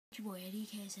Your boy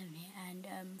ADK7 here, and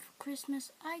for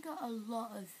Christmas I got a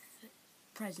lot of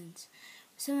presents.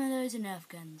 Some of those are Nerf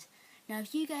guns. Now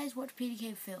if you guys watch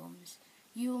PDK films,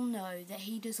 you will know that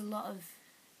he does a lot of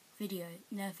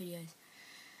Nerf videos,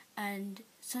 and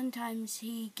sometimes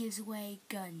he gives away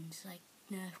guns like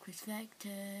Nerf Chris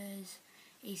Vector's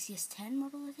ACS-10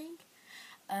 model, I think.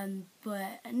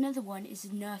 But another one is a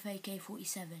Nerf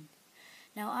AK-47.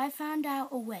 Now I found out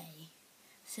a way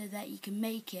so that you can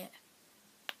make it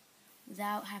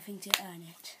without having to earn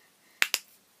it.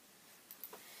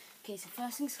 Okay, so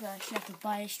first things first, you have to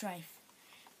buy a strife.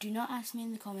 Do not ask me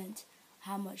in the comments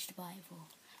how much to buy it for.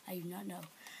 I do not know.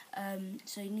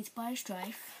 So you need to buy a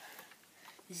strife.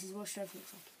 This is what a strife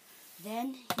looks like.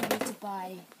 Then you need to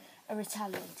buy a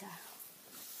retaliator,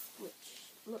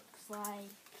 which looks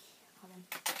like, hold on,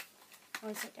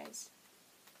 one sec guys.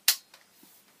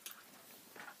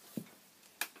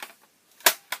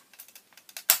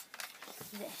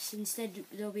 This, instead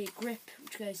there'll be a grip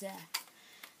which goes there,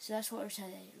 so that's what a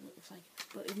retaliator looks like,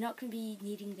 but we're not going to be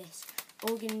needing this.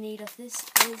 All we're going to need of this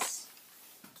is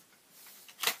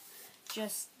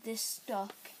just this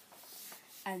stock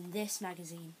and this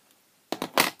magazine.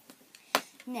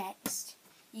 Next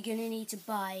you're going to need to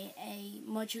buy a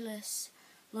modulus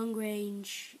long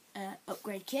range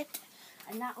upgrade kit,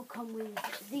 and that will come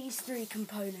with these three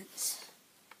components,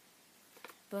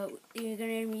 but you're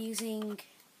going to be using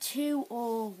 2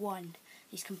 or 1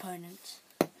 these components.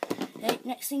 Okay,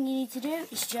 next thing you need to do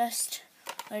is just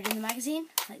load in the magazine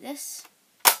like this.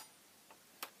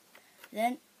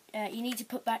 Then you need to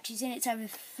put batteries in. It's either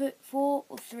 4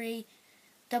 or 3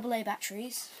 AA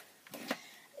batteries.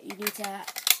 You need to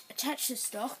attach the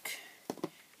stock.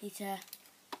 You need to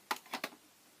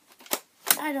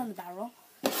add on the barrel,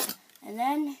 and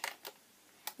then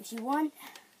if you want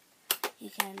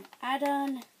you can add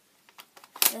on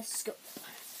the scope.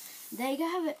 There you go,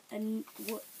 have it, a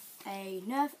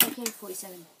Nerf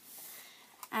AK-47.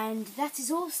 And that is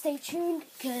all. Stay tuned,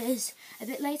 because a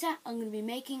bit later I'm going to be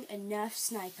making a Nerf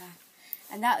sniper.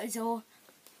 And that is all.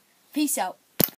 Peace out.